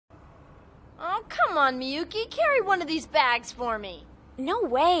come on, Miyuki. Carry one of these bags for me. No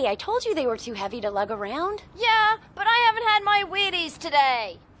way. I told you they were too heavy to lug around. Yeah, but I haven't had my Wheaties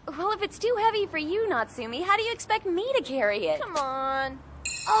today. Well, if it's too heavy for you, Natsumi, how do you expect me to carry it? Come on.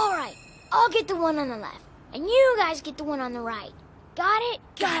 All right, I'll get the one on the left, and you guys get the one on the right. Got it?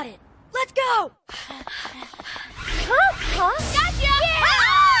 Got it. Let's go. Huh? Gotcha!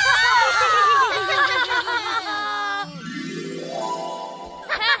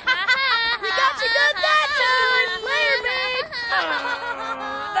 We got you good that time. Later, babe.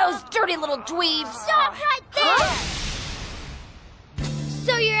 Those dirty little dweebs. Stop right there!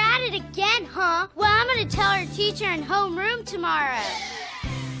 So you're at it again, huh? Well, I'm gonna tell our teacher in homeroom tomorrow.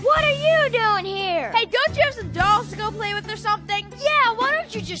 What are you doing here? Hey, don't you have some dolls to go play with or something? Yeah, why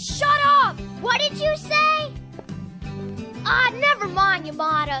don't you just shut up? What did you say? Never mind,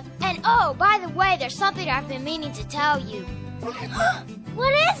 Yamada. And oh, by the way, there's something I've been meaning to tell you.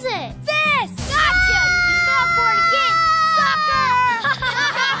 What is it? This! Gotcha! You fell for it again, sucker!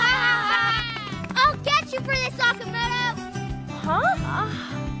 I'll get you for this, Sakamoto! Huh?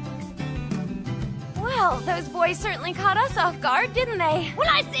 Well, those boys certainly caught us off guard, didn't they? When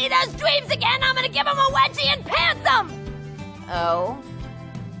I see those dweebs again, I'm gonna give them a wedgie and pants them! Oh.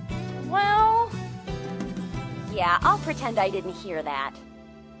 Well... yeah, I'll pretend I didn't hear that.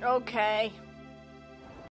 Okay.